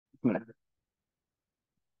minutes.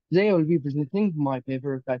 Today I will be presenting my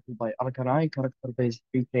paper titled by Ara CANINE, character-based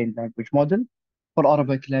pre-trained language model for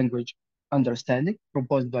Arabic language understanding,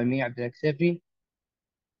 proposed by me, Abdulaziz,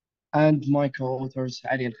 and my co-authors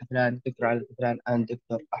Ali Al-Khafran, Dr. Ali Al-Khafran, and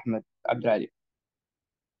Dr. Ahmed Abdulelah.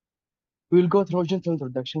 We will go through a gentle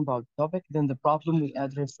introduction about the topic, then the problem we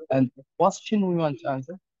address and the question we want to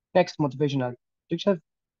answer. Next, motivational pictures,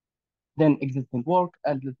 then existing work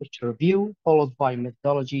and literature review, followed by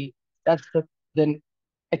methodology, statistics, then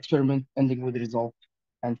experiment ending with result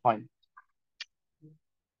and findings.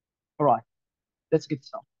 All right, let's get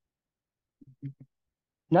started.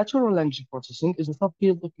 Natural language processing is a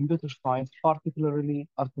subfield of computer science, particularly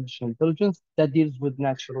artificial intelligence, that deals with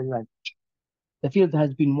natural language. The field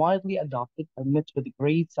has been widely adopted and met with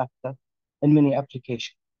great success in many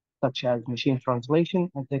applications, such as machine translation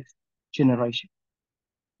and text generation.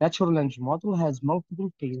 Natural language model has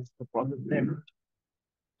multiple phases to process language.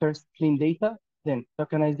 First, clean data, then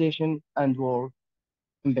tokenization and word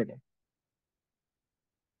embedding.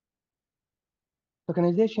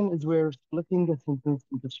 Tokenization is where splitting a sentence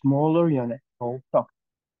into smaller units called tokens.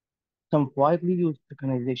 Some widely used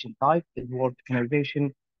tokenization type is word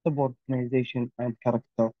tokenization, subword tokenization, and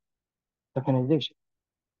character tokenization.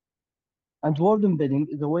 And word embedding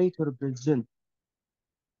is a way to represent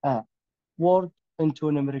a word into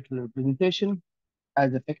a numerical representation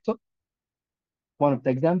as a vector. One of the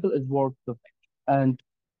examples is word to vector and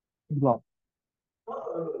block.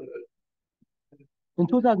 In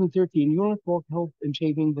 2013, neural network helped in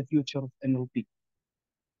shaping the future of NLP.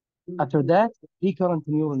 After that, recurrent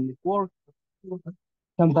neural network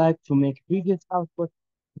come back to make previous output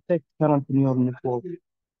affect current neural network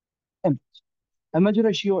input. A major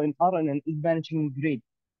issue in RNN is vanishing gradient.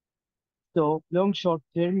 So long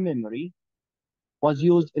short-term memory was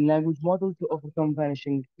used in language model to overcome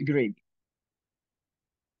vanishing gradient.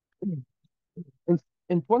 In,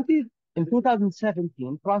 in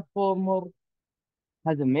 2017, transformer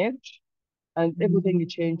has emerged and everything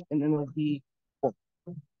changed in NLP,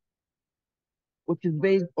 which is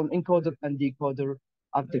based on encoder and decoder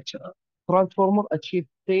architecture. Transformer achieved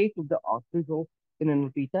state-of-the-art results in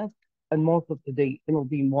NLP tasks, and most of today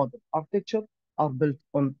NLP model architecture are built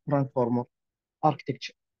on transformer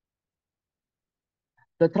architecture.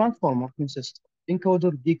 The transformer consists of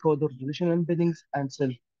encoder, decoder, relational embeddings, and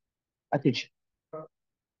self-attention.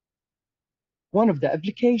 One of the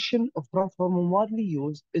applications of transformer widely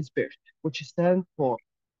used is BERT, which stands for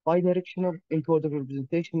bidirectional encoder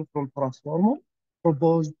representation from transformer,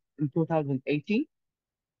 proposed in 2018,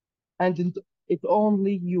 and it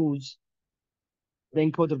only uses the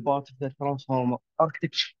encoder part of the transformer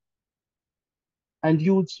architecture and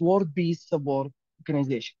uses word-based subword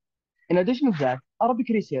tokenization. In addition to that, Arabic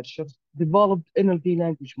researchers developed NLP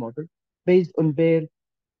language model based on BERT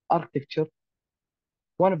architecture.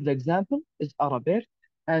 One of the examples is ARABERT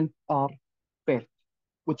and RBERT,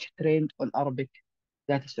 which trained on Arabic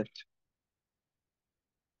dataset.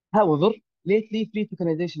 However, lately,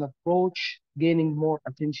 free-tokenization approach gaining more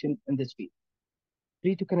attention in this field.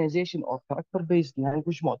 Free-tokenization or character-based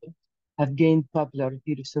language models have gained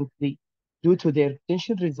popularity recently due to their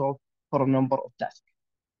potential results for a number of tasks.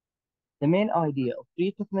 The main idea of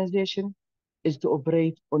free-tokenization is to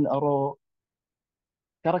operate on a raw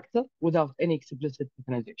character without any explicit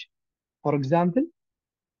tokenization. For example,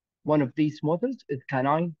 one of these models is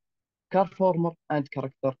Cannine, Carformer, and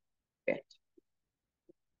Character 8.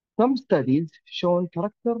 Some studies shown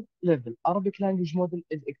character-level Arabic language model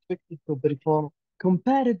is expected to perform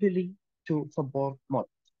comparably to subword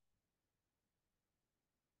models.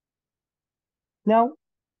 Now,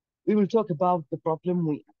 we will talk about the problem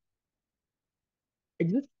we have.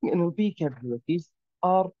 Existing NLP capabilities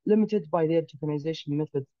are limited by their tokenization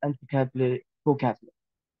methods and vocabulary.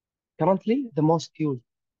 Currently, the most used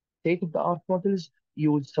state-of-the-art models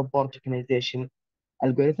use subword tokenization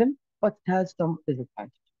algorithm, but it has some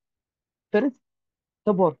disadvantages. First,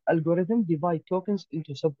 subword algorithm divide tokens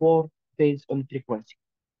into subword based on frequency,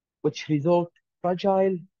 which result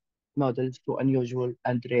fragile models to unusual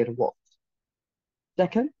and rare words.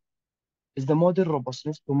 Second is the model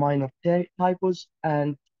robustness to minor typos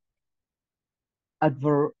and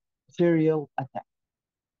adversarial attacks.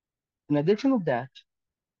 In addition to that,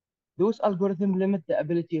 those algorithms limit the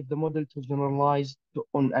ability of the model to generalize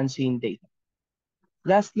on unseen data.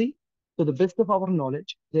 Lastly, to the best of our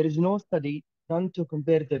knowledge, there is no study done to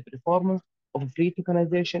compare the performance of free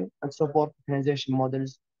tokenization and subword tokenization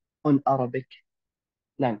models on Arabic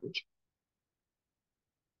language.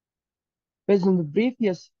 Based on the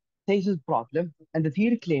previous thesis problem, and the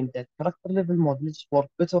theory claimed that character-level models work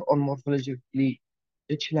better on morphologically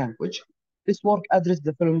rich language, This work addressed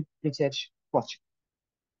the following research question.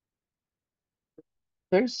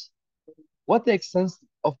 First, what the extent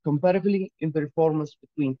of comparability in performance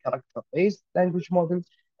between character-based language models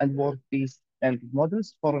and word-based language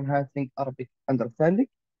models for enhancing Arabic understanding?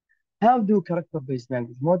 How do character-based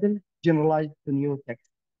language models generalize to new text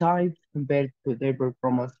types compared to their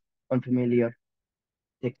performance on familiar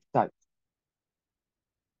text types?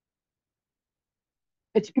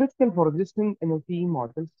 It's critical for existing NLP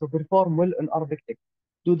models to perform well in Arabic text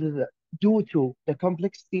due to the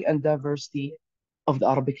complexity and diversity of the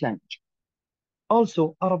Arabic language.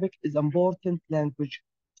 Also, Arabic is an important language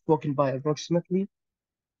spoken by approximately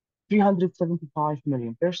 375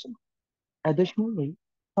 million persons. Additionally,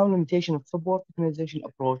 some limitation of subword tokenization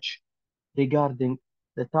approach regarding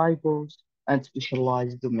the typos and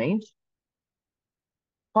specialized domains.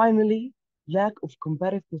 Finally, lack of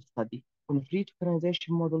comparative study on free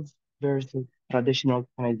tokenization models versus traditional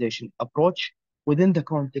tokenization approach within the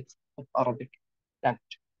context of Arabic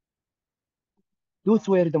language. Those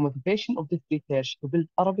were the motivation of this research to build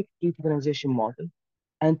Arabic free tokenization model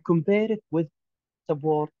and compare it with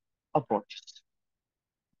subword approaches.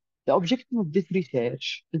 The objective of this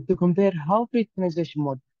research is to compare how free tokenization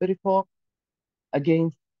models perform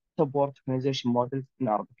against subword tokenization models in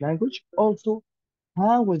Arabic language. Also,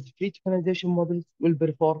 how will free tokenization models will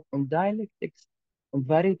perform on dialectics and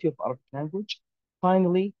variety of Arabic language.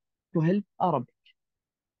 Finally, to help Arabic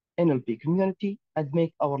NLP community and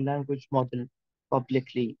make our language model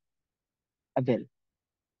publicly available.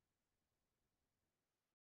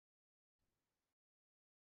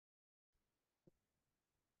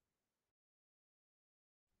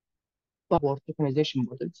 Subword tokenization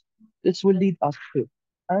models. This will lead us to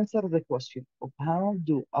answer the question of how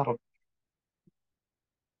do Arabic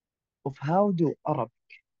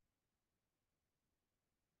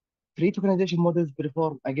free tokenization models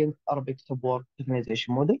perform against Arabic subword tokenization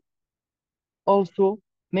model. Also,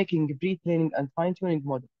 making pre-training and fine-tuning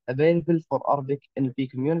models available for Arabic NLP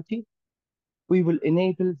community. We will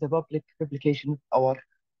enable the public replication of our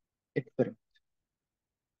experiment.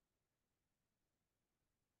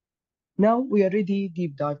 Now we are ready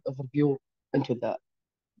deep dive overview into the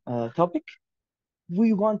topic.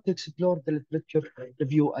 We want to explore the literature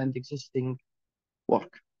review and existing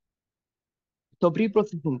work. So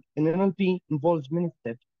pre-processing in NLP involves many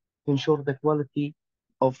steps to ensure the quality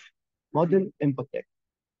of model input text.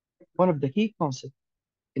 One of the key concepts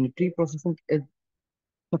in pre-processing is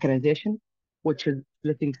tokenization, which is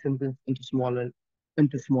splitting sentence into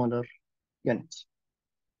smaller units.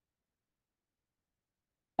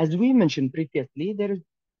 As we mentioned previously, there is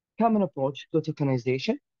common approach to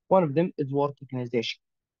tokenization. One of them is word tokenization.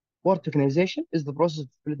 Word tokenization is the process of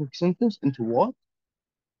splitting sentence into words,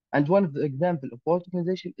 and one of the examples of word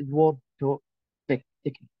tokenization is word to text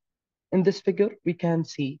technique. In this figure, we can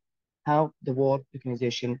see how the word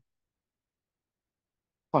tokenization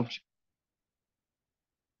functions.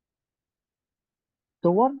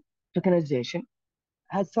 The word tokenization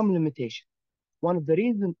has some limitation. One of the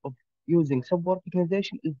reasons of using subword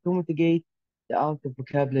tokenization is to mitigate the out of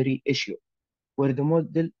vocabulary issue, where the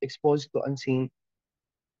model exposed to unseen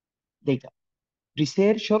data.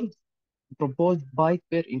 Researchers proposed byte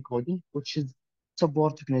pair encoding, which is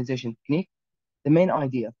subword tokenization technique. The main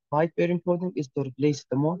idea of byte pair encoding is to replace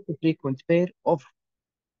the most frequent pair of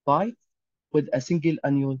bytes with a single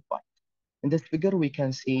unused byte. In this figure, we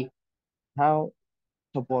can see how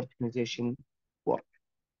subword tokenization works.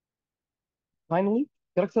 Finally,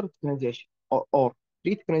 character tokenization or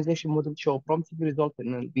free-tokenization models show promising results in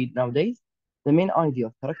NLP nowadays. The main idea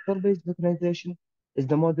of character-based tokenization is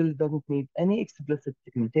the model doesn't need any explicit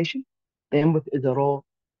segmentation. The input is a raw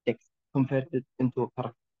text converted into a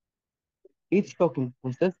character. Each token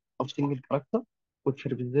consists of single character, which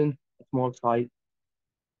represents a small size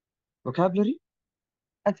vocabulary.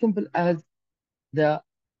 As simple as the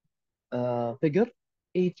figure,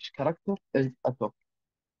 each character is a token.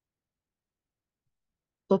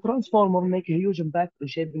 The transformer make a huge impact on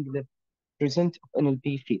shaping the present of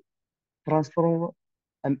NLP field.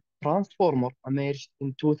 Transformer emerged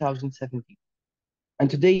in 2017, and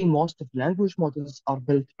today most of language models are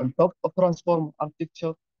built on top of transformer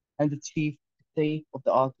architecture and achieve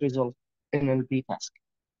state-of-the-art results in NLP task.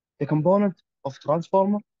 The component of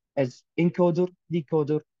transformer is encoder,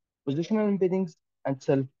 decoder, positional embeddings, and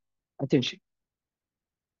self-attention.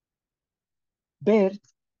 BERT,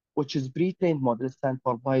 which is pre-trained model, stands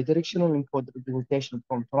for bidirectional encoder representation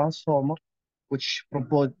from transformer, which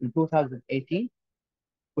proposed in 2018,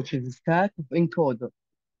 which is a stack of encoder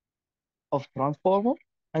of transformer,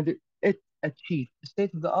 and it achieved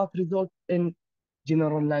state-of-the-art results in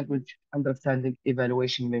general language understanding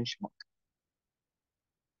evaluation benchmark.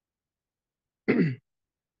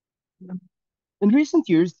 In recent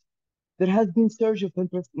years, there has been surge of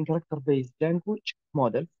interest in character-based language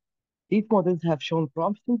models. These models have shown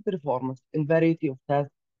promising performance in variety of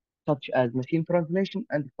tasks such as machine translation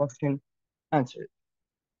and question answering.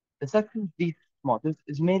 The success of these models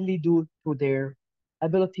is mainly due to their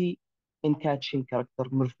ability in catching character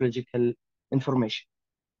morphological information.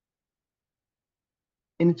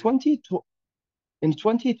 In 20, in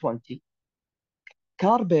 2020,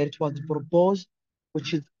 CarBERT was proposed,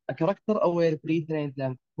 which is a character-aware pre-trained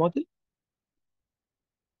language model,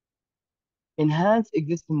 enhanced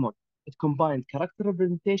existing model. It combined character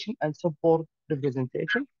representation and support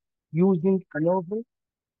representation using a novel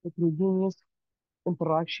heterogeneous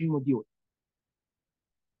interaction module.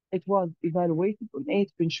 It was evaluated on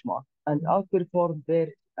 8 benchmarks and outperformed BERT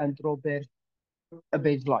and RoBERT a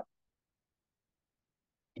baseline.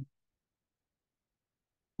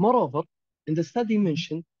 Moreover, in the study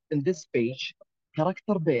mentioned in this page,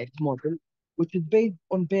 character-based model, which is based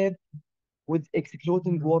on BERT with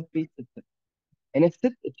excluding word-based system. And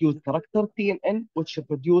instead, it used character TNN, which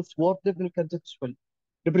produce word-level contextual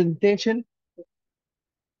representation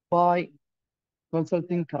by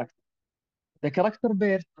consulting character. The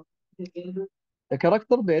character-based the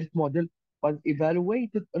character-based model was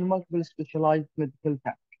evaluated on multiple specialized medical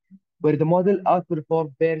tasks, where the model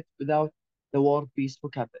outperformed BERT without the word-based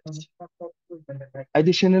vocabularies.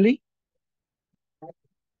 Additionally,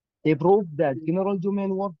 they proved that general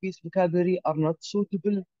domain word-based vocabulary are not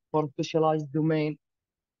suitable for specialized domain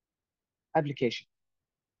application.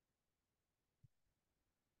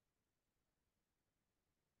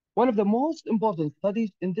 One of the most important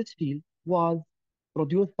studies in this field was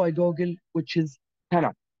produced by Google, which is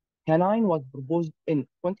Cannine. Cannine was proposed in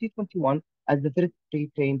 2021 as the first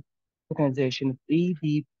pre-trained tokenization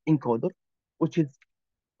 3D encoder, which is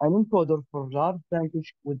an encoder for large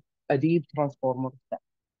language with a deep transformer stack.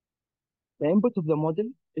 The input of the model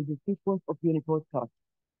is a sequence of Unicode characters.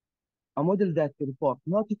 A model that will report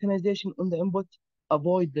no tokenization on the input,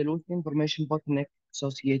 avoid the loose information bottleneck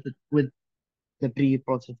associated with the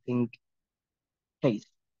pre-processing phase.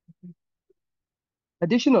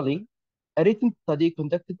 Additionally, a recent study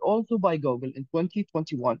conducted also by Google in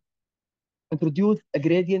 2021 introduced a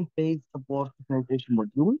gradient-based support tokenization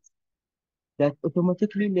modules that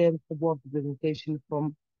automatically learn support representation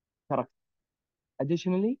from characters.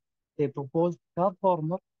 Additionally, they proposed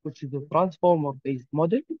Transformer, which is a transformer-based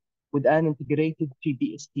model with an integrated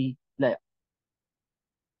GBST layer.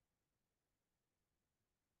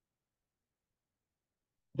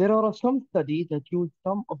 There are some studies that use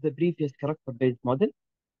some of the previous character-based model.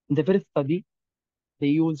 In the first study, they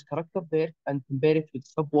use character-based and compare it with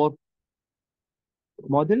subword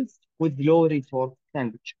models with low resource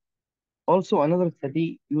language. Also, another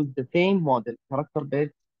study used the same model,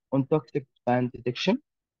 character-based, on toxic band detection.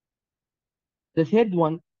 The third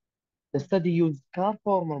one, the study used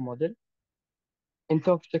car-former model in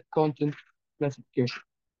toxic content classification.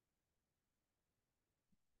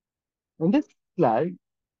 On this slide,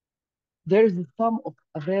 there is a sum of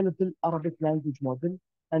available Arabic language models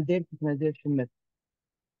and their tokenization method.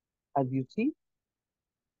 As you see,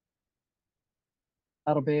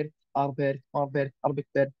 Arbert, Arbert, Arbert, Arabic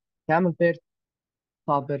Bert, Camel Bert,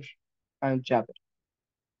 Saber, and Jabber.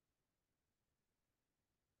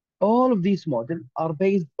 All of these models are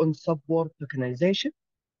based on subword tokenization,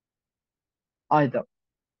 either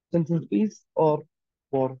sentence piece or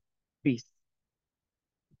word piece.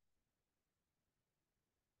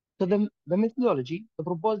 So the methodology, the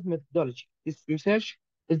proposed methodology, this research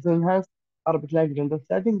is to enhance Arabic language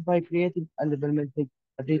understanding by creating and implementing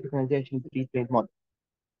a pre-tokenization pre-trained model.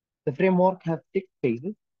 The framework has 6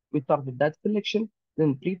 phases. We start with data collection,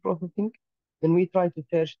 then pre-processing, then we try to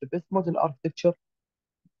search the best model architecture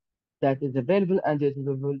that is available and it is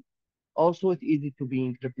available. Also, it's easy to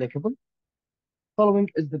be replicable. Following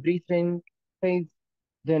is the pre-training phase,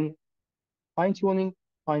 then fine-tuning,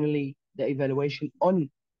 finally the evaluation on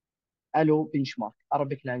ALUE benchmark,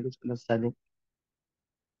 Arabic language understanding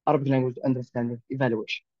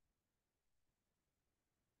evaluation.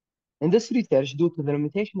 In this research, due to the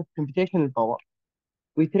limitation of computational power,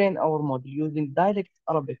 we train our model using direct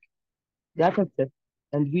Arabic dataset,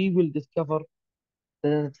 and we will discover the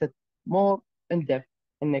dataset more in depth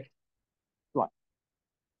in next slide.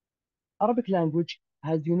 Arabic language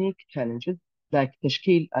has unique challenges like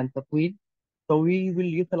تشكيل and تطويل, so we will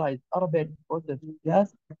utilize Arabic process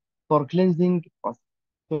class for cleansing process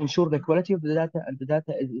to ensure the quality of the data and the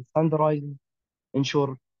data is standardized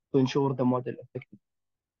to ensure the model effective.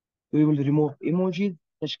 We will remove emojis,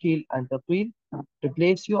 تشكيل and تطويل,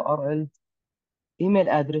 replace URLs, email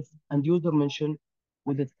address, and user mention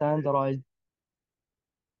with a standardized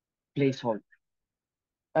placeholder,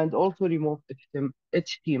 and also remove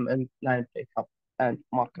HTML line breakup and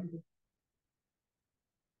markup.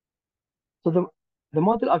 So the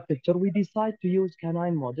model architecture, we decide to use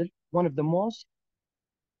Canine model, one of the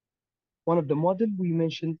model we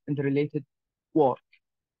mentioned in the related work,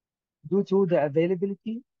 due to the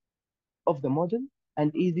availability of the model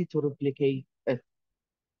and easy to replicate it.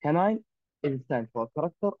 Canine is stand for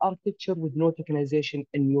character architecture with no tokenization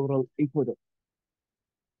in neural encoder,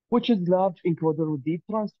 which is large encoder with deep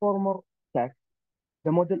transformer stack.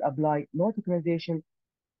 The model apply no tokenization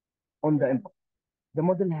on the input. The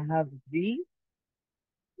model have three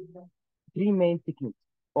main techniques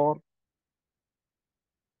or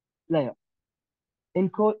layer: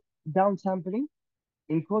 encode, downsampling,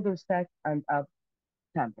 encoder stack, and up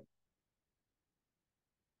sampling.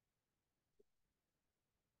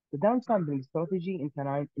 The downsampling strategy in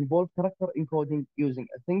Canine involves character encoding using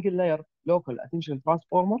a single layer local attention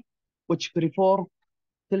transformer, which performs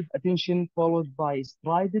self-attention followed by a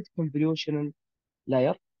strided convolutional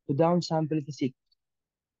layer to downsample the sequence,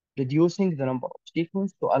 reducing the number of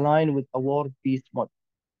sequences to align with a word-based model.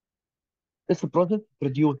 This process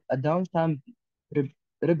produces a downsample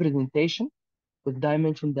representation with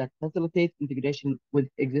dimensions that facilitate integration with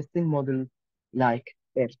existing models like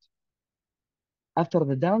Earth. After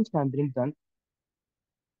the downsampling done,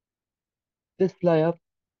 this layer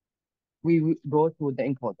we go to the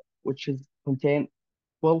encoder, which is contain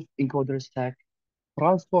 12 encoder stack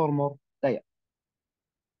transformer layer.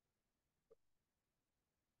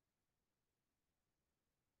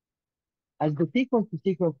 As the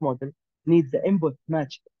sequence-to-sequence model needs the input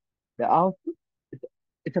match the output, it,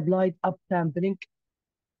 it applied upsampling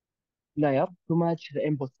layer to match the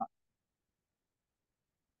input size.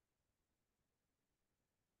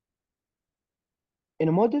 In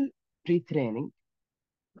a model pre-training,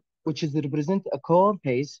 which is represent a core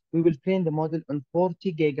phase, we will train the model on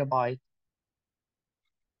 40 gigabytes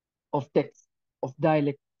of text, of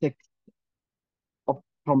dialect text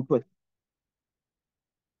from Twitter.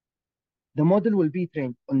 The model will be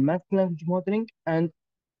trained on math language modeling and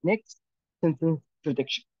next sentence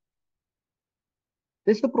prediction.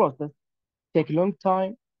 This process takes a long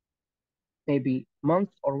time, maybe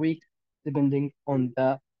months or weeks, depending on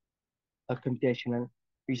the computational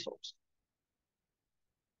resource.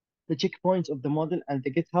 The checkpoints of the model and the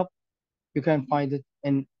GitHub, you can find it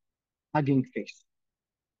in Hugging Face.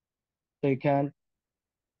 So you can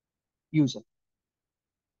use it.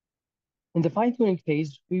 In the fine-tuning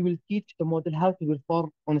phase, we will teach the model how to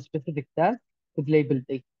perform on a specific task with labeled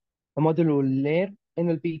data. The model will learn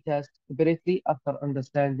NLP tasks separately after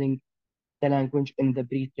understanding the language in the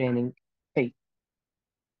pre-training phase.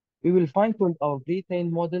 We will fine-tune our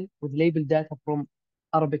pre-trained model with labeled data from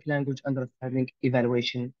Arabic language understanding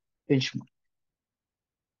evaluation benchmark.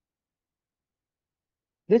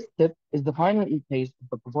 This step is the final phase of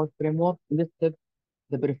the proposed framework. In this step,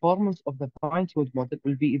 the performance of the fine-tuned model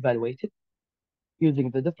will be evaluated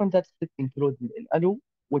using the different datasets included in ALUE,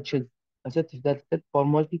 which is a set of datasets for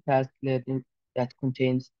multitask learning that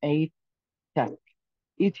contains 8 tasks.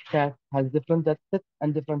 Each task has different datasets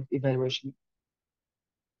and different evaluation.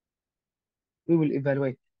 We will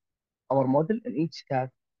evaluate our model in each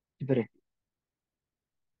task separately.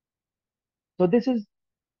 So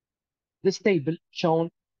this table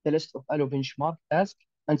shown the list of ALUE benchmark tasks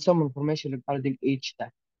and some information regarding each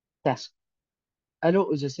task.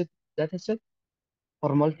 ALUE is a set dataset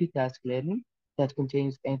for multitask learning that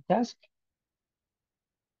contains 8 tasks.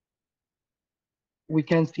 We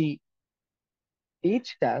can see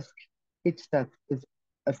each task is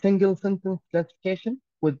a single sentence classification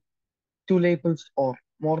with 2 labels or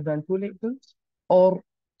more than 2 labels, or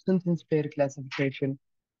sentence pair classification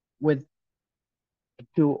with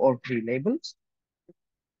 2 or 3 labels.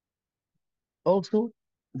 Also,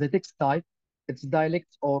 the text type, it's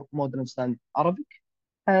dialect or modern standard Arabic,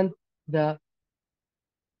 and the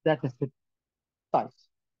dataset size.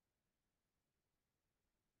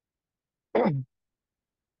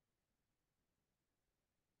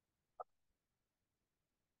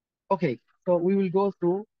 Okay, so we will go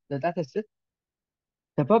through the dataset.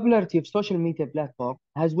 The popularity of social media platform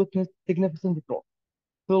has witnessed significant growth,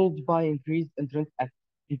 fueled by increased internet access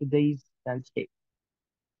in today's landscape.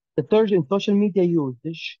 The surge in social media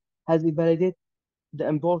usage has validated the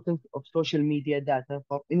importance of social media data.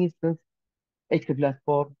 For instance, X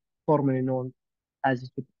platform, formerly known as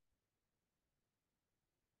Twitter.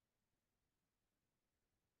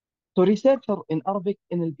 So researchers in Arabic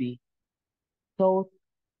NLP thought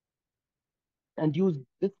and used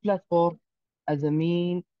this platform as a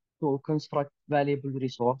mean to construct valuable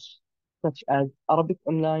resource such as Arabic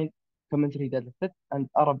online commentary dataset, and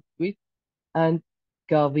Arabic tweet, and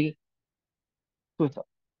Qadi Twitter.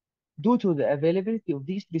 Due to the availability of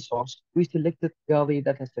these resources, we selected Qadi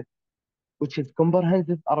dataset, which is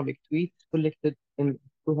comprehensive Arabic tweets collected in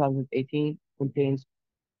 2018, contains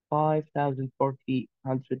 100,000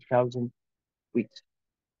 tweets.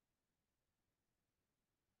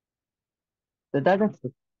 The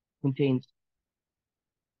dataset contains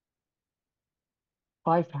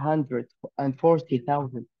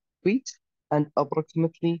 540,000 tweets and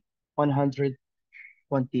approximately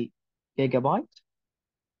 120 gigabytes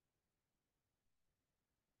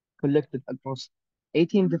collected across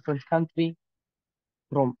 18 different countries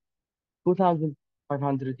from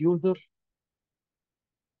 2,500 users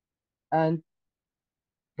and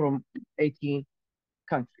from 18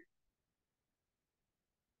 countries.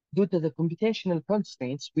 Due to the computational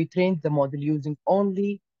constraints, we trained the model using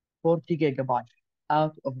only 40 gigabytes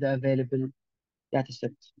out of the available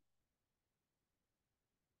datasets.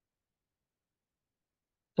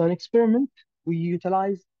 So, an experiment, we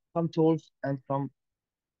utilize some tools and some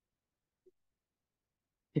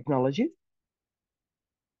technologies.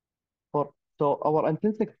 So our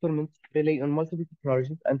intense experiments rely on multiple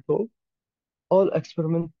technologies and tools. All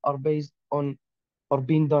experiments are based on or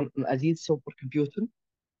being done on Aziz supercomputer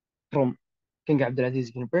from King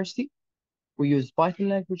Abdulaziz University. We use Python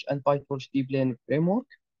language and PyTorch deep learning framework.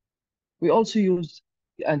 We also use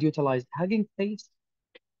and utilize Hugging Face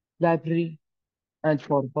library, and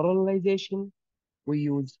for parallelization, we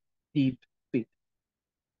use deep speed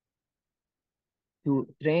to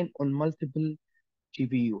train on multiple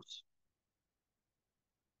GPUs.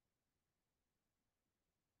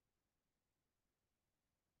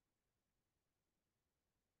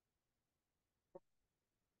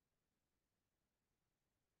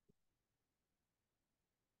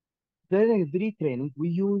 During pre-training, we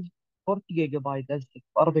use 40 gigabyte dataset of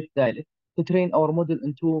Arabic dialect to train our model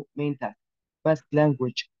in two main tasks: masked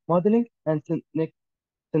language modeling and next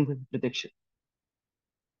sentence prediction.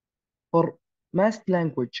 For masked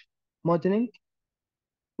language modeling,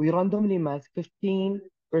 we randomly mask 15%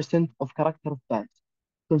 of character spans,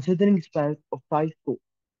 considering spans of size 2.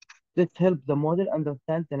 This helps the model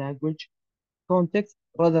understand the language context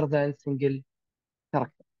rather than single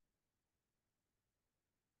character.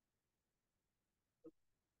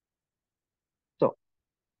 So,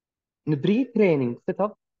 in pre-training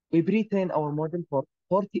setup, we pre-train our model for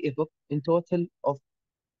 40 epochs in total of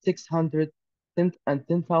 600 and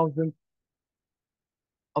 10,000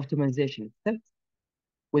 optimization steps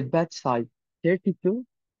with batch size 32,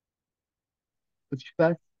 which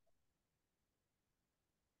batch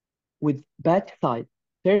with batch size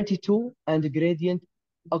 32 and gradient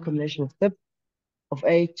accumulation step of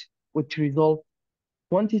 8, which result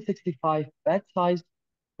 2065 batch size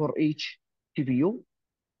for each CPU.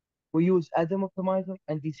 We use Adam optimizer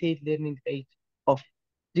and decide learning rate of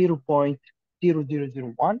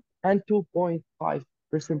 0.0001 and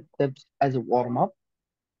 2.5% steps as a warm-up.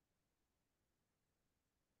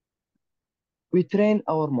 We train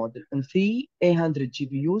our model on 3 A100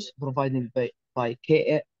 GPUs provided by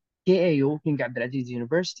KAU, King Abdulaziz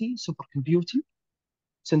University Supercomputing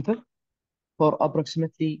Center for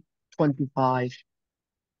approximately 25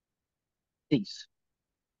 days.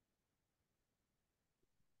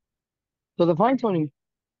 So the fine-tuning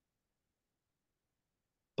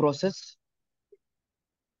process,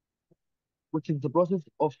 which is the process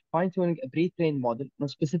of fine-tuning a pre-trained model on a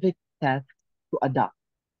specific task to adapt.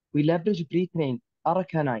 We leverage pre-trained Ara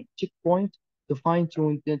CANINE checkpoint to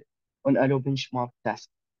fine-tune it on ALUE benchmark task.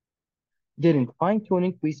 During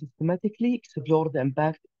fine-tuning, we systematically explore the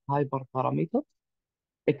impact of hyperparameters,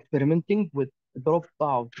 experimenting with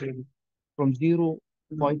dropout rate from 0.1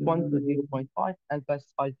 to 0.5 and batch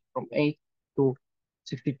size from 8 to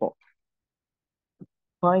 64.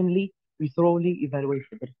 Finally, we thoroughly evaluate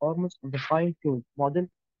the performance of the fine-tuned model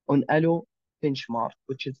on ALUE benchmark,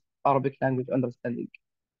 which is Arabic language understanding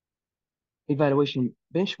evaluation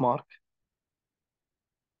benchmark,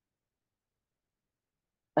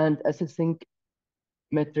 and assessing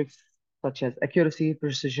metrics such as accuracy,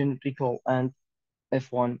 precision, recall, and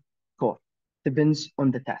F1 score. Depends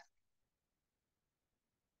on the task.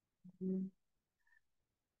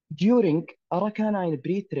 During Ara CANINE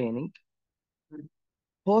pre-training,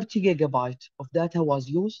 40 gigabytes of data was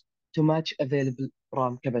used to match available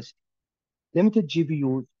RAM capacity. Limited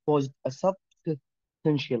GPUs posed a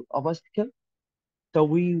substantial obstacle, so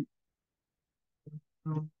we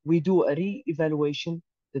do a re-evaluation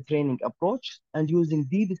the training approach and using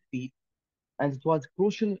deep speed, and it was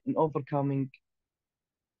crucial in overcoming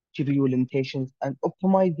GPU limitations and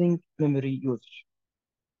optimizing memory usage.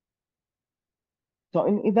 So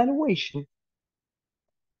in evaluation,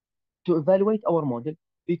 to evaluate our model,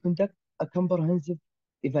 we conduct a comprehensive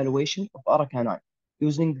evaluation of Ara CANINE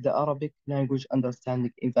using the Arabic language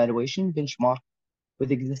understanding evaluation benchmark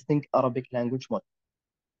with existing Arabic language model.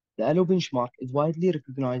 The ALUE benchmark is widely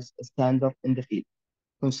recognized as standard in the field,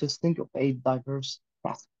 consisting of 8 diverse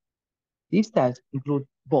tasks. These tasks include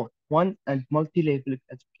both one and multi-level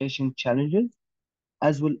classification challenges,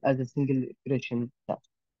 as well as a single expression task,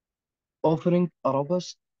 offering a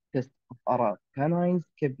robust test of Ara CANINE's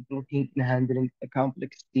capability in handling the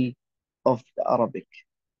complexity of the Arabic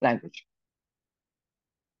language.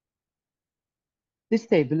 This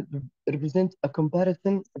table represents a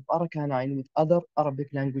comparison of Ara CANINE with other Arabic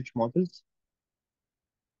language models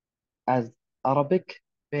as Arabic,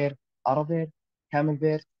 Bear, Arabic,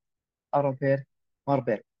 Camembert, Arabic,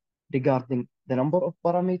 Marber, regarding the number of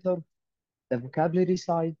parameters, the vocabulary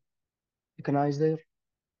size, tokenizer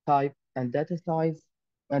type and data size,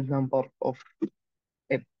 and number of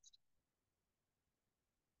if.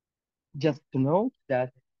 Just to note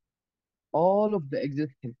that all of the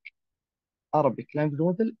existing Arabic language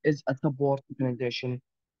model is a subword organization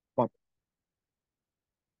model.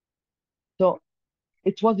 So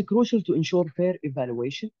it was crucial to ensure fair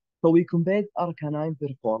evaluation. So we compared our canine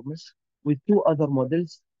performance with 2 other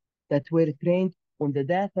models that were trained on the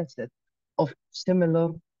data set of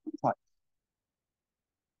similar type.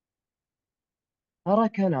 Ara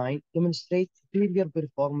Canine demonstrates superior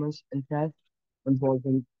performance in tasks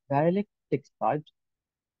involving dialect text types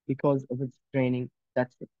because of its training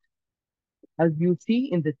that's it. As you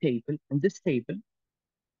see in this table, this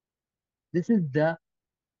is the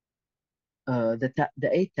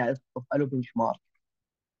 8 tasks of ALU benchmark.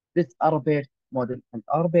 This Arbert model and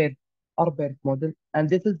Arbert model, and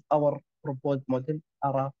this is our proposed model,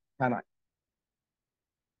 Ara Canine.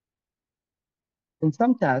 In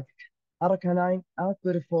some tasks, Ara Canine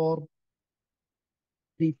outperform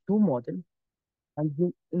these 2 models,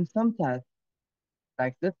 and in some tasks,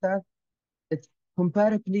 like this task, it's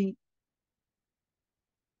comparably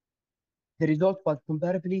the result was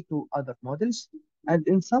comparably to other models, and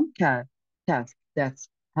in some tasks that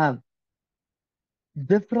have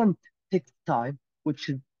different text type, which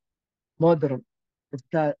is modern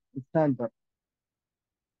standard,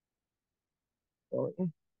 sorry,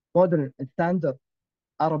 modern and standard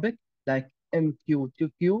Arabic, like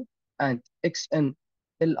MQ2Q and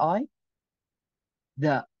XNLI,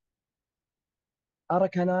 the Ara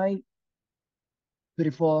Canine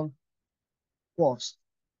perform worse.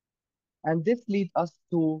 And this leads us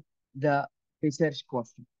to the research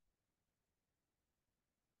question.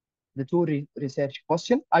 The research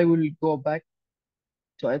question. I will go back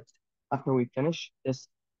to it after we finish this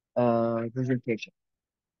presentation.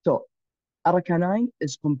 So, Ara Canine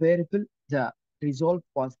is comparable. The result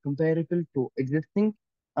was comparable to existing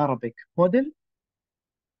Arabic model.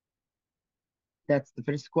 That's the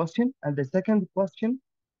first question. And the second question,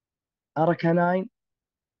 Ara Canine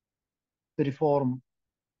perform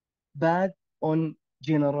bad on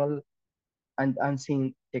general and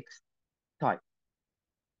unseen text type.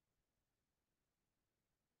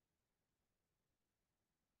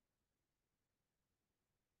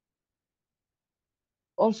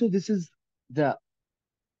 Also, this is the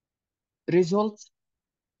results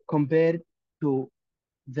compared to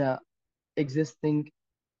the existing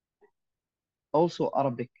also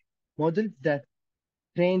Arabic models that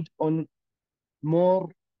trained on more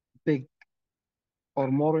big or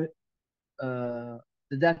more the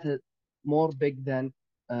data more big than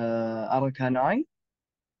Ara Canine,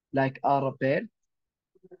 like Arabert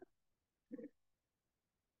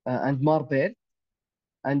and Marbert.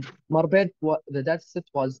 And Marbert, the data set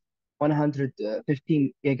was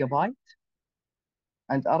 115 gigabyte,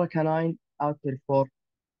 and Ara Canine outperformed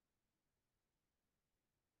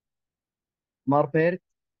Marbert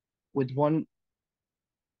with one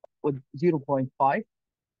with 0.5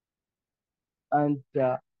 and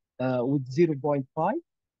with 0.5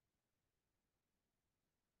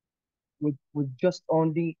 with just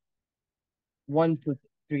only 1 to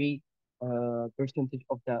 3 percentage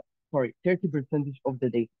of the 30% of the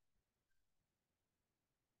data.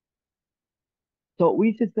 So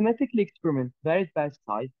we systematically experiment various batch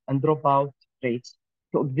size and dropout rates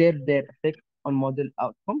to observe their effect on model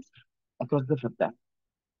outcomes across different tasks.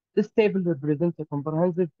 This table represents a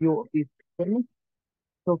comprehensive view of these experiments,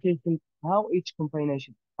 showcasing how each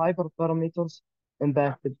combination of hyperparameters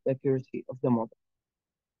impacted the accuracy of the model.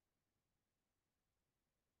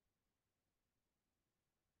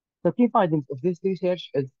 The key findings of this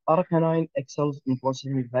research is Ara Canine excels in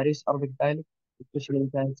processing various Arabic dialects, especially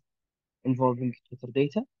in tasks involving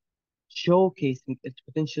metadata. showcasing its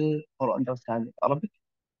potential for understanding Arabic.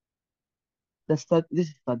 This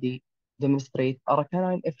study demonstrates Ara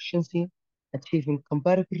CANINE efficiency, achieving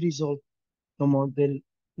comparable results to model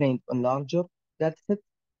trained on larger datasets,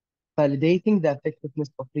 validating the effectiveness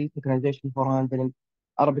of free-tokenization for handling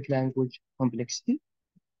Arabic language complexity.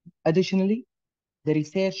 Additionally, the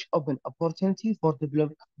research opened opportunity for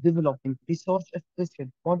developing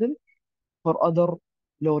resource-efficient models for other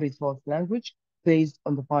low-resource language based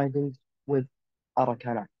on the findings with Ara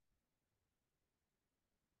CANINE.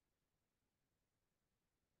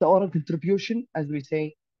 The oral contribution, as we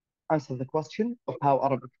say, answers the question of how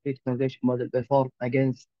Arabic free-tokenization model perform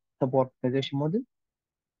against subword tokenization model.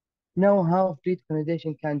 Now, how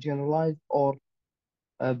free-tokenization can generalize or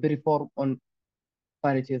be performed on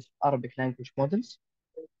various Arabic language models.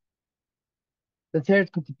 The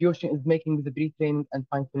third contribution is making the pre-training and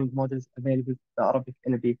fine-tuning models available to the Arabic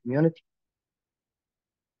NLP community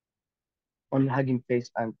on Hugging Face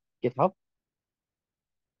and GitHub.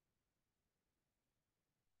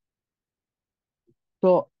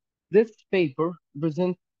 So this paper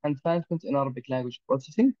presents advancements in Arabic language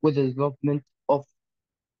processing with the development of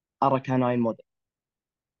Ara CANINE model.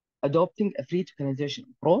 Adopting a free tokenization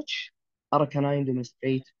approach, Ara CANINE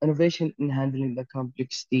demonstrates innovation in handling the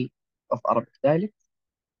complexity of Arabic dialects.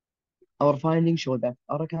 Our findings show that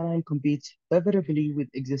Ara CANINE competes favorably with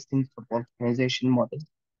existing subword tokenization models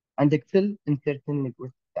and excel in certain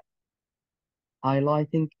linguistic tasks,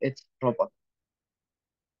 highlighting its robustness.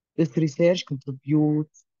 This research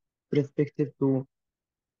contributes perspective to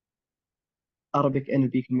Arabic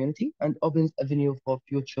NLP community and opens avenue for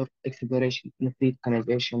future exploration in free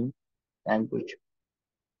tokenization language.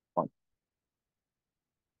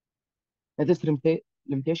 Now, this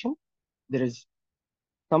limitation, there is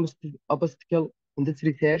some obstacle in this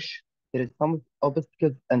research. There is some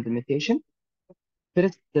obstacles and limitation.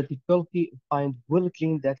 First, the difficulty to find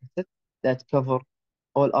well-cleaned datasets that cover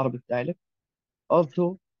all Arabic dialects.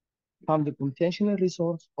 Also, from the computational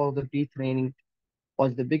resource for the pre-training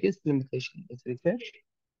was the biggest limitation in this research.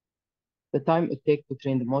 The time it takes to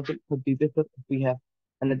train the model could be better if we have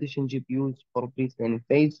an additional GPUs for pre-training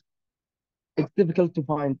phase. It's difficult to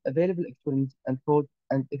find available experiments and code,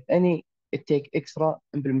 and if any, it takes extra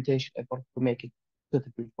implementation effort to make it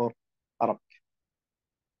suitable for Arabic.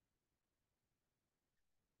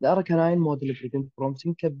 The Ara CANINE model presents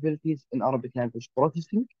promising capabilities in Arabic language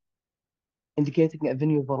processing, indicating a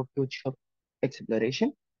venue for future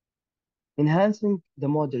exploration, enhancing the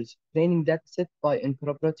model's training dataset by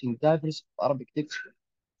incorporating diverse Arabic text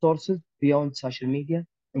sources beyond social media,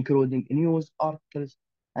 including news, articles,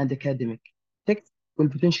 and academic text, will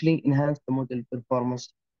potentially enhance the model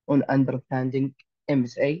performance on understanding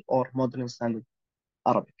MSA or modern standard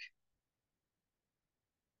Arabic.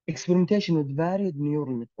 Experimentation with varied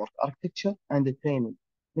neural network architecture and the training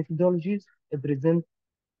methodologies present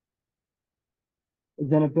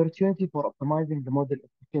is an opportunity for optimizing the model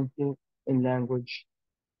efficiency in language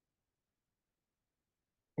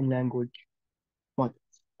models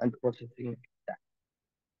and processing tasks.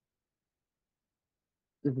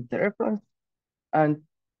 This is the reference, and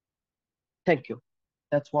thank you.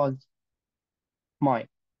 That was my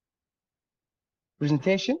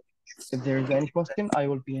presentation. If there is any question, I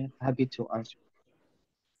will be happy to answer.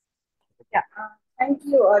 Yeah, thank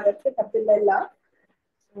you, Dr. Abdulelah.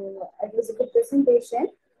 It was a good presentation.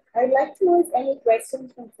 I'd like to know if any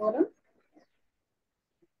questions from forum.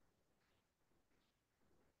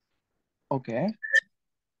 Okay.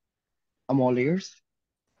 I'm all ears.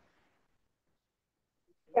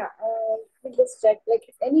 Yeah, we'll just check, like,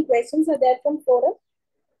 if any questions are there from forum.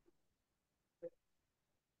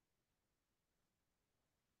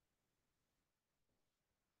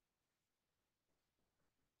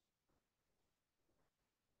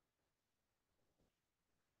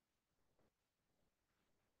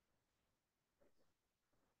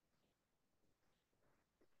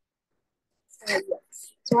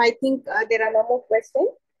 Yes. So I think there are no more questions.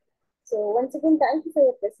 So once again, thank you for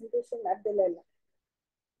your presentation, Abdulelah.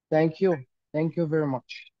 Thank you. Thank you very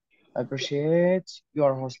much. I appreciate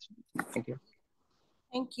your hosting. Thank you.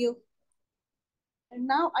 Thank you. And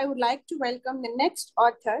now I would like to welcome the next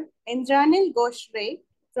author, Indranil Ghoshre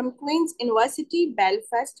from Queen's University,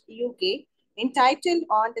 Belfast, UK, entitled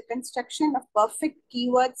On the Construction of Perfect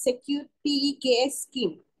Keyword Secure PEKS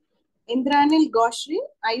Scheme. Indranil Ghoshre,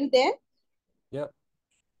 are you there? Yeah.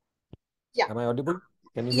 Yeah. Am I audible?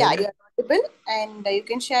 Can you hear Yeah, me? you are audible, and you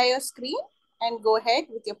can share your screen and go ahead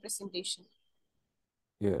with your presentation.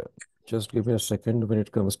 Yeah. Just give me a second. When it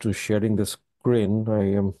comes to sharing the screen,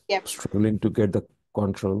 I am struggling to get the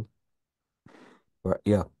control. But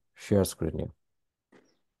yeah, share screen. Yeah.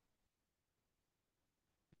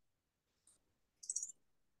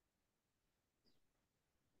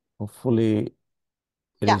 Hopefully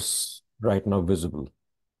it Yeah. is right now visible.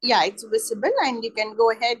 Yeah, it's visible and you can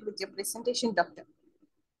go ahead with your presentation, Doctor.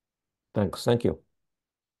 Thanks. Thank you.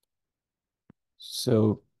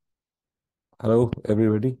 So, hello,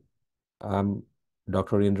 everybody. I'm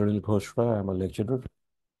Dr. Indranil Ghoshra. I'm a lecturer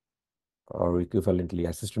or equivalently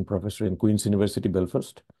assistant professor in Queen's University,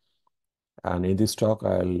 Belfast. And in this talk,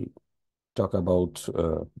 I'll talk about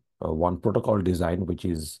one protocol design, which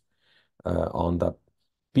is on the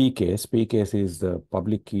P case. P case is the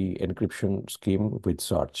public key encryption scheme with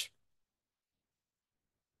search.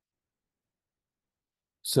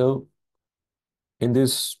 So in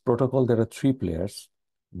this protocol, there are three players.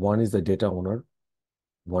 One is the data owner,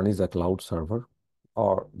 one is the cloud server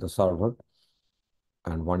or the server,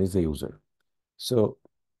 and one is the user. So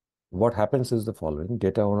what happens is the following.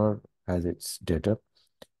 Data owner has its data.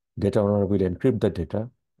 Data owner will encrypt the data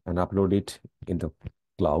and upload it in the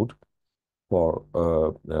cloud. For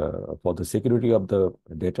the security of the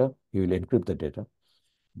data, you will encrypt the data.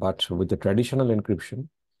 But with the traditional encryption,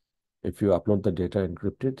 if you upload the data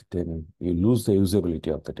encrypted, then you lose the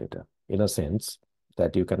usability of the data in a sense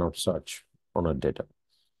that you cannot search on a data.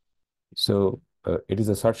 So it is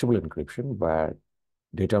a searchable encryption where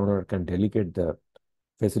data owner can delegate the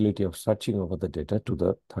facility of searching over the data to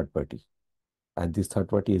the third party. And this third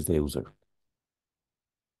party is the user.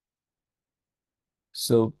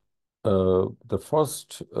 So the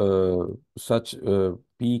first such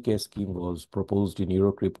PEK scheme was proposed in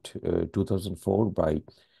Eurocrypt 2004 by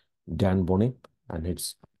Dan Bonnet and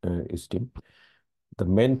his team. The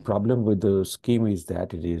main problem with the scheme is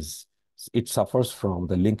that it suffers from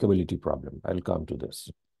the linkability problem. I'll come to this.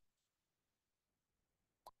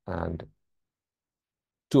 And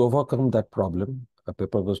to overcome that problem, a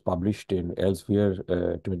paper was published in Elsevier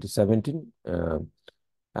 2017,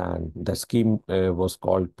 and the scheme was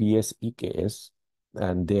called PSEKS,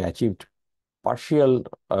 and they achieved partial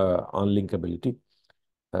unlinkability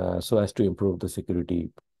so as to improve the security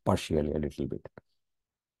partially a little bit.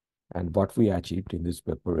 And what we achieved in this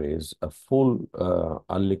paper is a full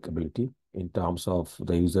unlinkability in terms of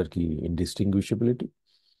the user key indistinguishability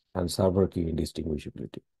and server key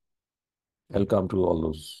indistinguishability. I'll come to all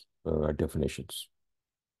those definitions.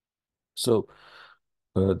 So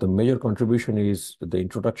the major contribution is the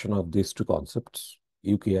introduction of these two concepts,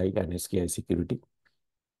 UKI and SKI security.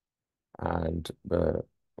 And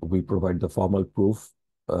we provide the formal proof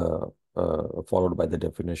followed by the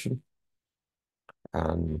definition.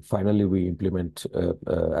 And finally, we implement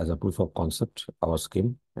as a proof of concept our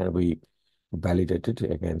scheme, and we validate it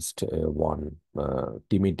against one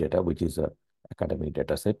timid data, which is a academic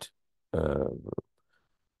data set.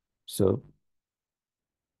 So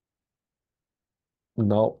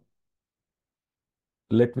now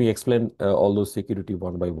let me explain all those security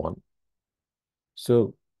one by one.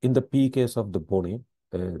 So in the P case of the Bonnet,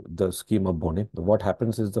 the scheme of Bonnet, what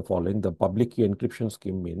happens is the following. The public key encryption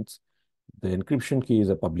scheme means the encryption key is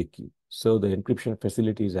a public key. So the encryption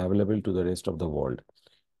facility is available to the rest of the world.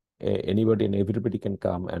 Anybody and everybody can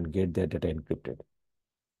come and get their data encrypted.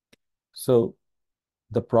 So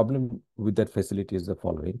the problem with that facility is the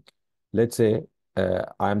following. Let's say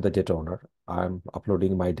I'm the data owner. I'm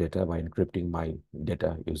uploading my data by encrypting my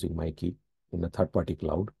data using my key in a third-party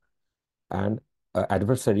cloud. And an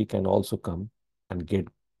adversary can also come and get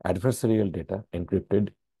adversarial data encrypted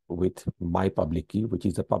with my public key, which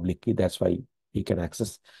is a public key. That's why he can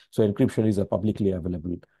access. So encryption is a publicly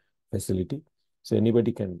available facility. So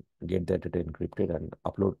anybody can get that data encrypted and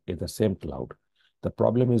upload in the same cloud. The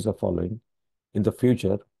problem is the following. In the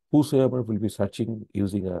future, whosoever will be searching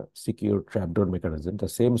using a secure trapdoor mechanism, the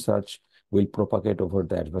same search will propagate over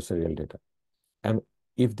the adversarial data. And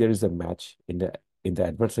if there is a match in the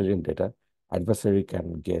adversarial data, adversary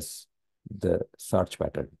can guess the search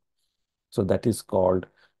pattern. So that is called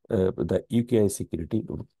the UKI security,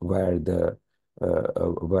 where the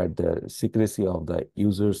secrecy of the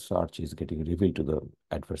user's search is getting revealed to the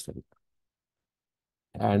adversary.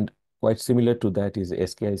 And quite similar to that is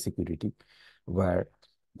SKI security, where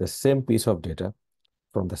the same piece of data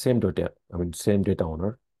from the same data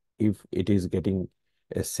owner, if it is getting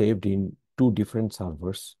saved in two different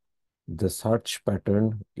servers, the search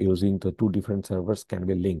pattern using the two different servers can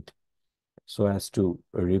be linked so as to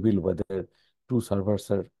reveal whether two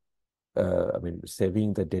servers are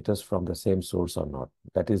saving the data from the same source or not.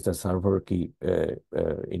 That is the server key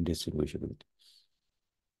indistinguishability.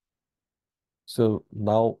 So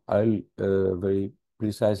now I'll very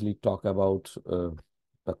precisely talk about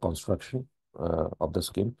the construction of the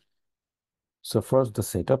scheme. So first, the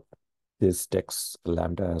setup. This takes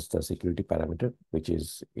lambda as the security parameter, which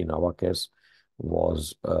is in our case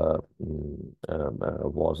was a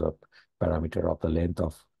parameter of the length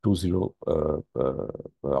of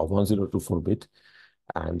 1024 bit,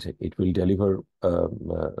 and it will deliver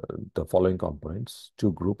the following components: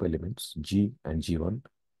 two group elements, G and G1.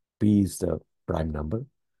 P is the prime number,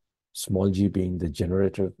 small g being the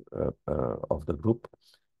generator of the group,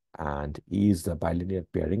 and E is the bilinear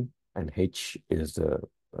pairing, and H is the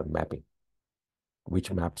mapping,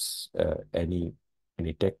 which maps any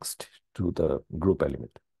text to the group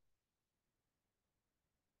element.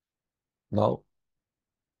 Now,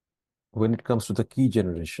 when it comes to the key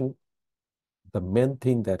generation, the main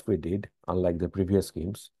thing that we did, unlike the previous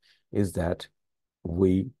schemes, is that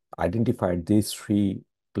we identified these three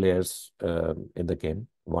players in the game.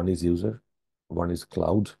 One is user, one is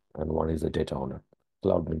cloud, and one is the data owner.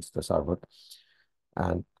 Cloud means the server.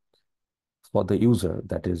 And for the user,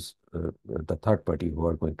 that is the third party who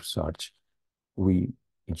are going to search, we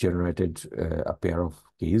generated a pair of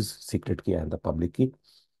keys, secret key and the public key,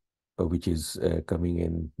 which is coming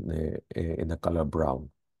in the color brown,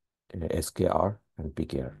 SKR and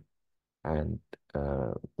PKR. And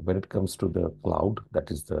when it comes to the cloud, that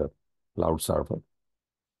is the cloud server.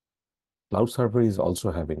 Cloud server is also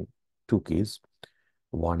having two keys.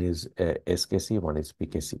 One is SKC, one is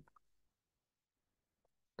PKC,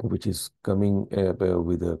 which is coming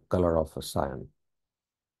with the color of a cyan.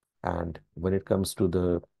 And when it comes to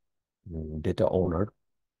the data owner,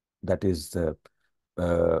 that is the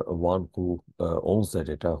one who owns the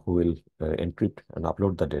data, who will encrypt and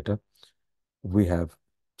upload the data. We have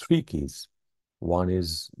three keys. One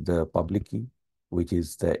is the public key, which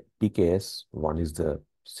is the PKS. One is the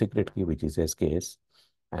secret key, which is SKS.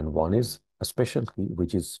 And one is a special key,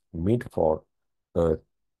 which is made for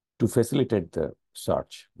to facilitate the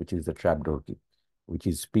search, which is the trapdoor key, which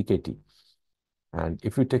is PKT. And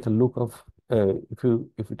if you take a look of, if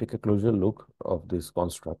you take a closer look of these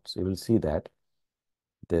constructs, you will see that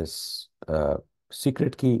this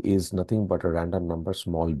secret key is nothing but a random number,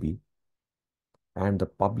 small b, and the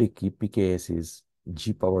public key PKS is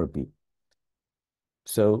G power b.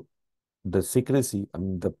 So the secrecy, I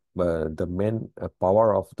mean, the main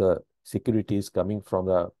power of the security is coming from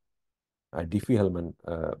the Diffie-Hellman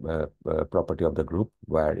property of the group,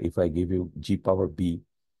 where if I give you G power b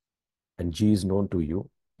and G is known to you,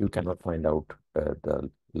 you cannot find out the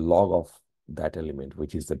log of that element,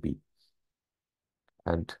 which is the b.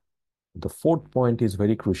 And the fourth point is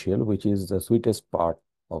very crucial, which is the sweetest part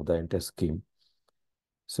of the entire scheme.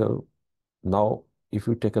 So now, if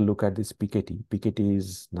you take a look at this PKT, PKT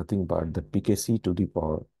is nothing but the PKC to the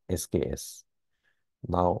power SKS.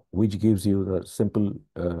 Now, which gives you the simple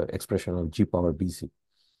expression of G power BC.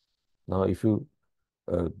 Now, if you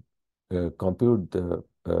compute the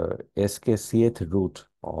SKCth root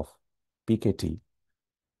of PKT,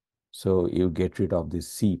 so you get rid of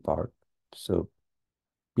this C part. So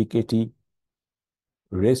PKT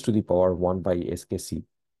raised to the power 1 by SKC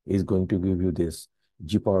is going to give you this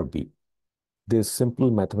G power B. This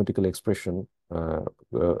simple mathematical expression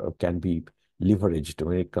can be leveraged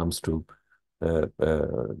when it comes to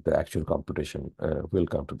the actual computation. We'll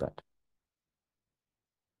come to that.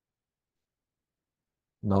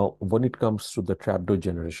 Now, when it comes to the trapdoor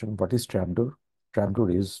generation, what is trapdoor?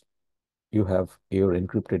 Trapdoor is you have your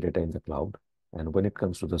encrypted data in the cloud, and when it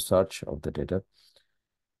comes to the search of the data,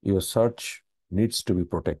 your search needs to be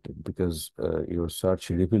protected because your search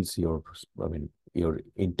reveals your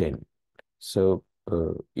intent. So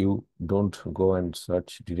you don't go and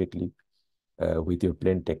search directly with your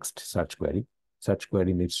plain text search query. Search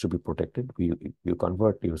query needs to be protected. You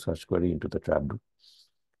convert your search query into the trapdoor.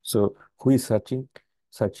 So who is searching?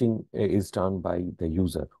 Searching is done by the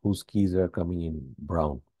user whose keys are coming in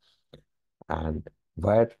brown. And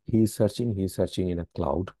where he is searching in a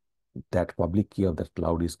cloud. That public key of that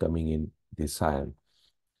cloud is coming in the cyan.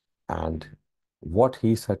 And what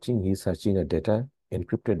he's searching a data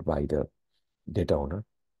encrypted by the data owner,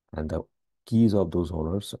 and the keys of those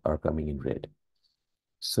owners are coming in red.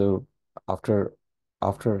 So after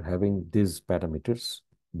having these parameters,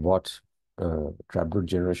 what trapdoor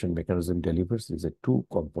generation mechanism delivers is a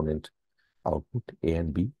two-component output, A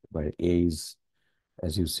and B, where A is,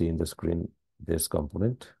 as you see in the screen, this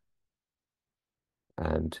component,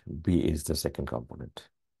 and B is the second component.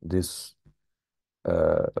 This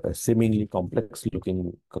seemingly complex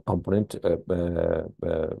looking component will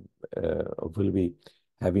be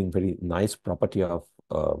having very nice property of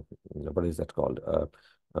what is that called,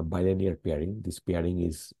 a bilinear pairing. This pairing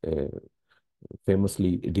is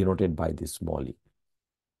famously denoted by this small e.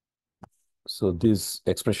 So this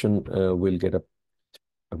expression will get a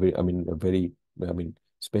very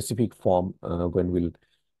specific form when we'll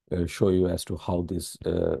show you as to how this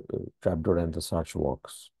trapdoor and the search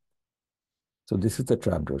works. So this is the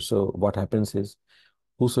trapdoor. So what happens is,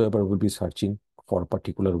 whosoever will be searching for a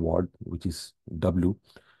particular word, which is W,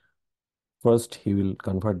 first he will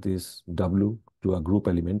convert this W to a group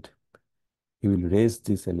element. He will raise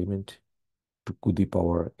this element to the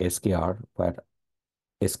power skr, where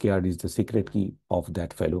skr is the secret key of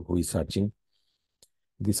that fellow who is searching.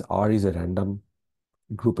 This R is a random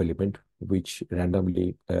group element, which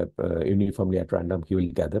randomly, uniformly at random, he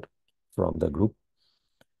will gather from the group.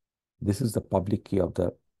 This is the public key of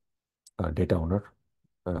the data owner,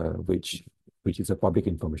 which is a public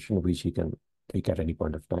information which he can take at any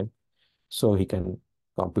point of time. So he can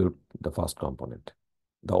compute the first component.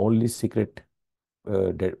 The only secret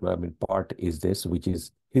part is this, which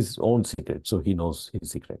is his own secret. So he knows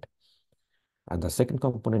his secret. And the second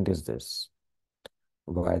component is this,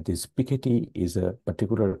 where this PKT is a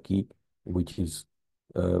particular key which is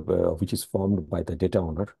formed by the data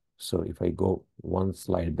owner. So if I go one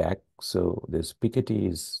slide back, so this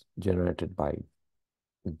PKT is generated by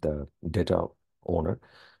the data owner.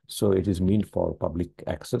 So it is meant for public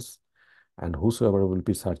access, and whosoever will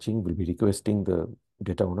be searching will be requesting the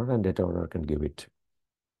data owner, and data owner can give it.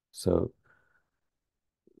 So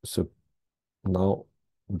now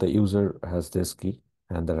the user has this key,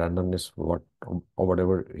 and the randomness,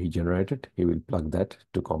 whatever he generated, he will plug that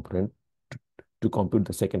to component to compute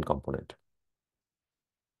the second component.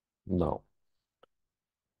 Now,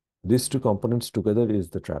 these two components together is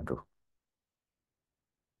the trapdoor.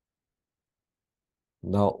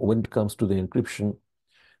 Now, when it comes to the encryption,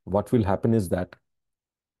 what will happen is that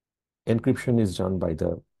encryption is done by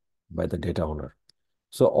the data owner.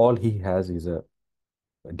 So all he has is a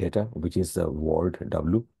data, which is the word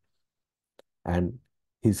W, and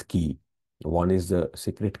his key. One is the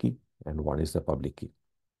secret key and one is the public key.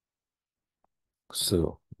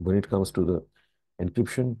 So when it comes to the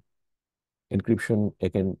encryption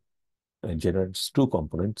again generates two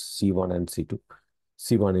components, C1 and C2.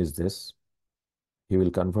 C1 is this. He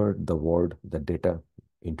will convert the word, the data,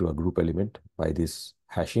 into a group element by this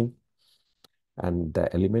hashing, and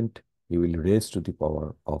the element he will raise to the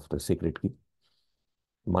power of the secret key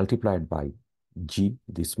multiplied by G.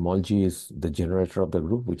 The small g is the generator of the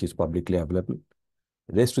group, which is publicly available,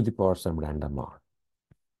 raised to the power some random R.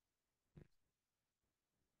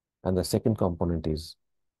 And the second component is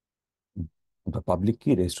the public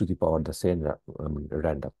key raised to the power the same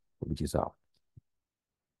random, which is R.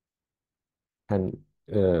 And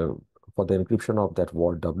for the encryption of that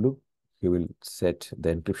word W, he will set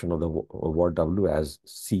the encryption of the word W as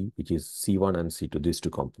C, which is C1 and C2, these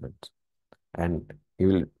two components. And he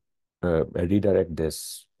will redirect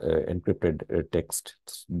this encrypted text,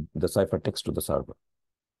 the ciphertext, to the server.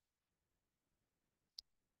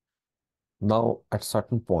 Now, at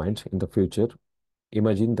certain point in the future,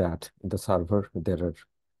 imagine that in the server there are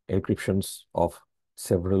encryptions of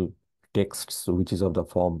several texts which is of the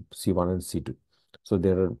form C1 and C2. So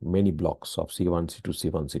there are many blocks of C1,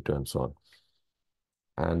 C2, C1, C2, and so on.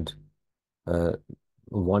 And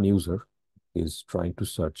one user is trying to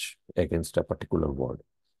search against a particular word.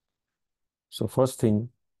 So first thing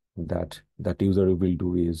that user will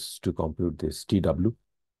do is to compute this TW.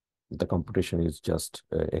 The computation is just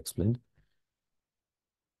explained.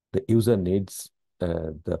 The user needs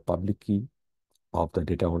the public key of the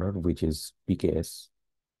data owner, which is PKS,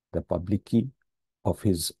 the public key of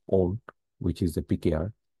his own, which is the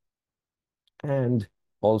PKR, and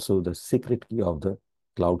also the secret key of the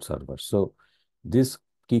cloud server. So this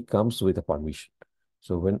key comes with a permission.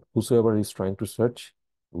 So when whosoever is trying to search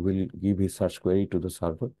will give his search query to the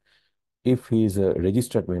server. If he is a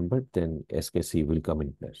registered member, then SKC will come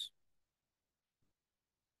in place.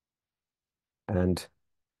 And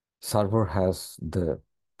server has the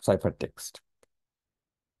ciphertext.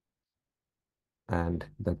 And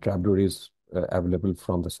the trapdoor is available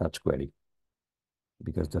from the search query,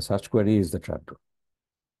 because the search query is the trapdoor.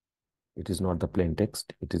 It is not the plain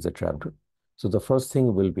text, it is the trapdoor. So the first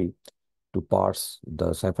thing will be to parse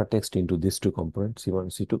the ciphertext into these two components, C1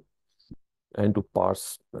 and C2, and to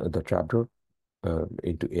parse the trapdoor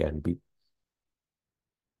into A and B.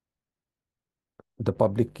 The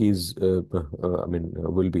public keys, will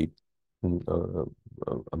be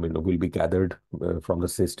gathered from the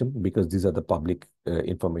system, because these are the public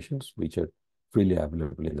informations which are freely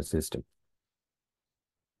available in the system.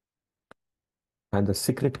 And the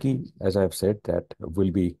secret key, as I've said, that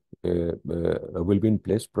will be in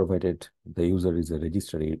place provided the user is a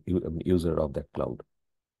registered user of that cloud.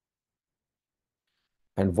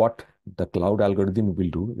 And what the cloud algorithm will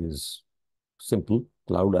do is simple.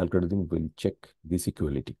 Cloud algorithm will check this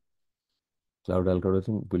equality. Cloud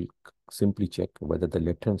algorithm will simply check whether the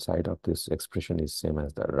left-hand side of this expression is same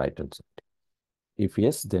as the right-hand side. If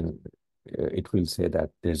yes, then it will say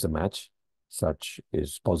that there's a match. Such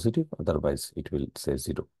is positive, otherwise it will say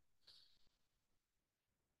 0.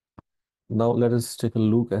 Now let us take a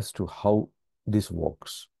look as to how this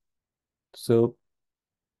works. So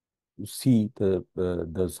see, the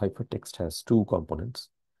ciphertext has two components,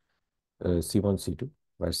 C1, C2,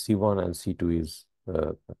 where C1 and C2 is,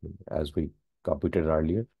 as we computed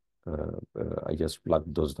earlier, I just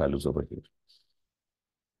plugged those values over here.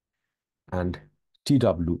 And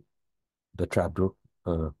TW, the trapdoor,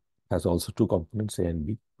 has also two components, A and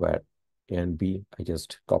B, where A and B I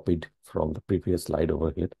just copied from the previous slide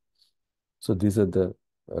over here. So these are the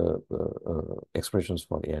expressions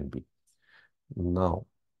for A and B. Now,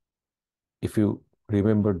 if you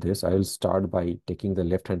remember this, I will start by taking the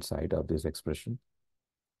left-hand side of this expression.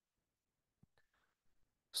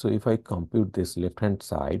 So if I compute this left-hand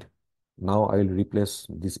side, now I will replace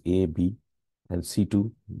this A, B, and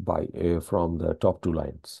C2 by from the top two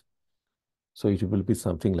lines. So it will be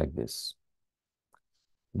something like this.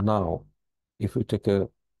 Now, if we take a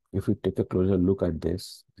closer look at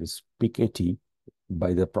this PKT,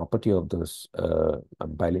 by the property of this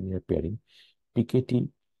bilinear pairing, PKT,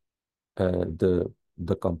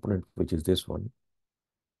 the component which is this one,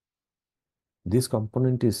 this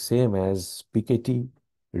component is same as PKT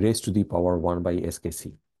raised to the power 1 by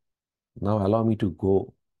SKC. Now allow me to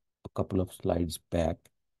go a couple of slides back,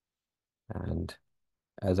 and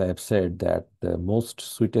as I have said that the most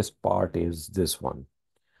sweetest part is this one.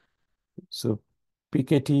 So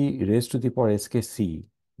PKT raised to the power SKC,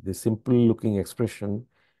 the simple looking expression.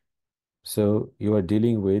 So you are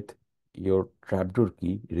dealing with your trapdoor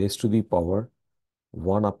key raised to the power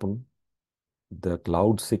 1 upon the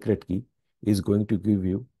cloud secret key is going to give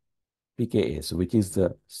you PKS, which is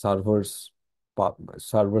the server's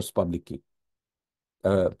public key.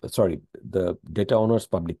 Sorry, the data owner's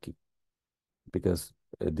public key, because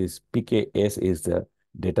this PKS is the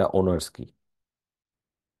data owner's key.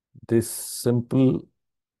 This simple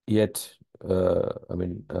yet,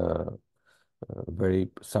 very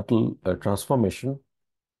subtle transformation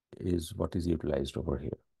is what is utilized over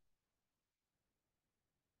here.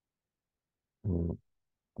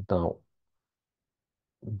 Now,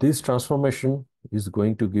 this transformation is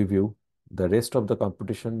going to give you the rest of the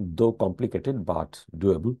computation, though complicated but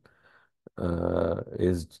doable,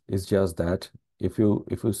 is just that if you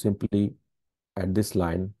simply at this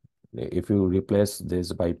line, if you replace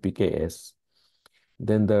this by PKS,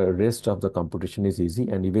 then the rest of the computation is easy,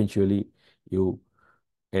 and eventually you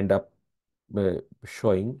end up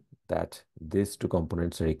showing that these two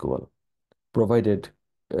components are equal, provided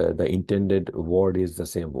the intended word is the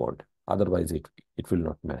same word. Otherwise, it will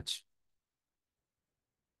not match.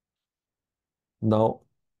 Now,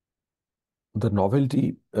 the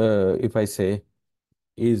novelty, if I say,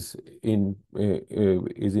 is in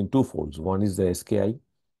two folds. One is the SKI,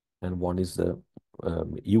 and one is the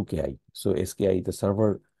UKI. So SKI, the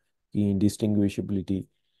server key indistinguishability,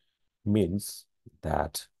 means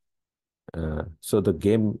that so the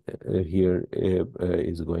game here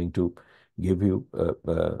is going to give you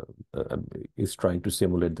is trying to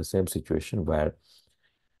simulate the same situation where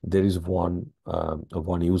there is one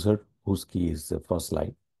user whose key is the first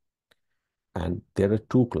line, and there are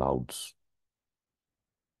two clouds.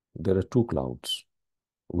 There are two clouds,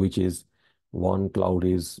 which is one cloud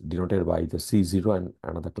is denoted by the C0 and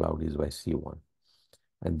another cloud is by C1.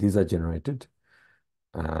 And these are generated,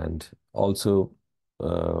 and also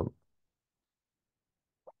the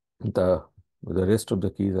rest of the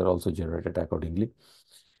keys are also generated accordingly.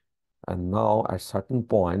 And now at certain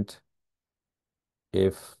point,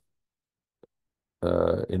 if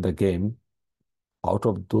in the game, out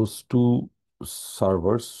of those two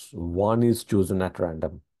servers, one is chosen at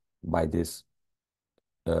random by this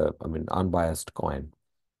unbiased coin.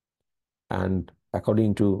 And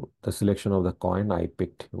according to the selection of the coin, I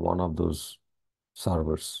picked one of those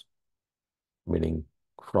servers, meaning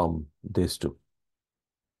from these two.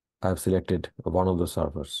 I have selected one of the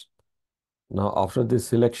servers. Now, after this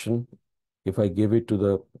selection, if I give it to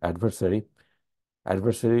the adversary,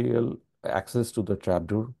 adversarial access to the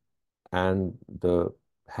trapdoor and the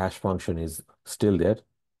hash function is still there.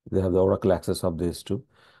 They have the oracle access of these two.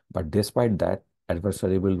 But despite that,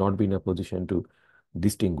 adversary will not be in a position to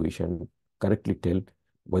distinguish and correctly tell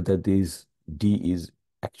whether this D is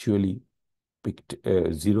actually picked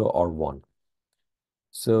 0 or 1.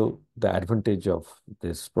 So the advantage of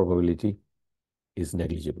this probability is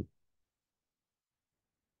negligible.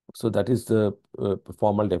 So that is the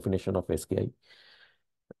formal definition of SKI.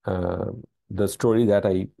 the story that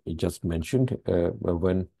I just mentioned,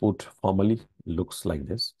 when put formally, looks like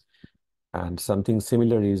this. And something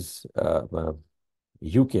similar is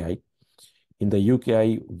UKI. In the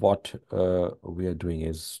UKI, what we are doing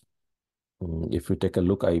is, if you take a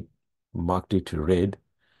look, I marked it red.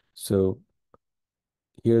 So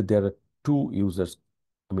here there are two users.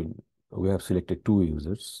 I mean, we have selected two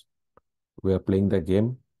users. We are playing the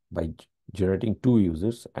game by generating two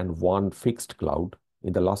users and one fixed cloud.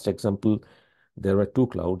 In the last example, there were two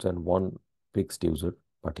clouds and one fixed user,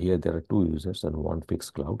 but here there are two users and one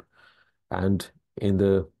fixed cloud. And in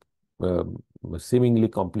the seemingly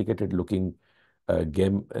complicated looking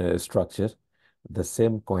game structure, the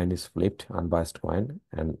same coin is flipped, unbiased coin,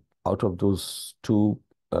 and out of those two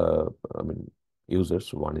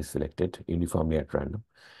users, one is selected uniformly at random,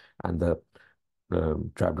 and the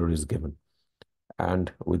trapdoor is given.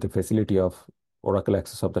 And with the facility of Oracle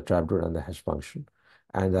access of the trapdoor and the hash function,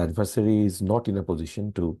 and the adversary is not in a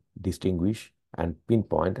position to distinguish and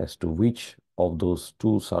pinpoint as to which of those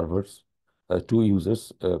two servers, two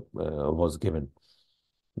users was given.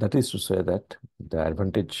 That is to say that the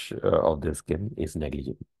advantage of this game is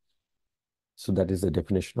negligible. So that is the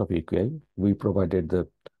definition of UKI. We provided the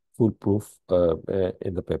full proof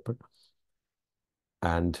in the paper.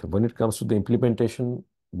 And when it comes to the implementation,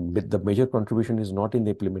 the major contribution is not in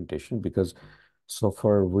the implementation, because so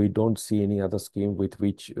far we don't see any other scheme with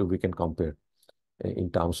which we can compare in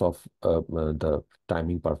terms of the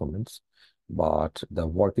timing performance. But the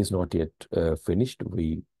work is not yet finished.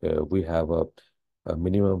 We have a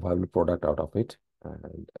minimum viable product out of it,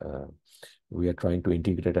 and we are trying to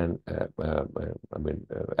integrate and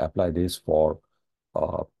apply this for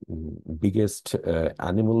biggest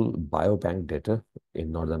animal biobank data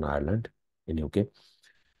in Northern Ireland, in UK.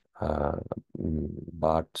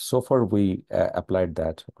 But so far we applied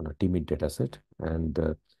that on a timid data set, and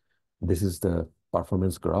this is the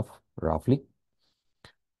performance graph roughly.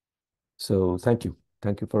 So thank you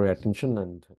for your attention. And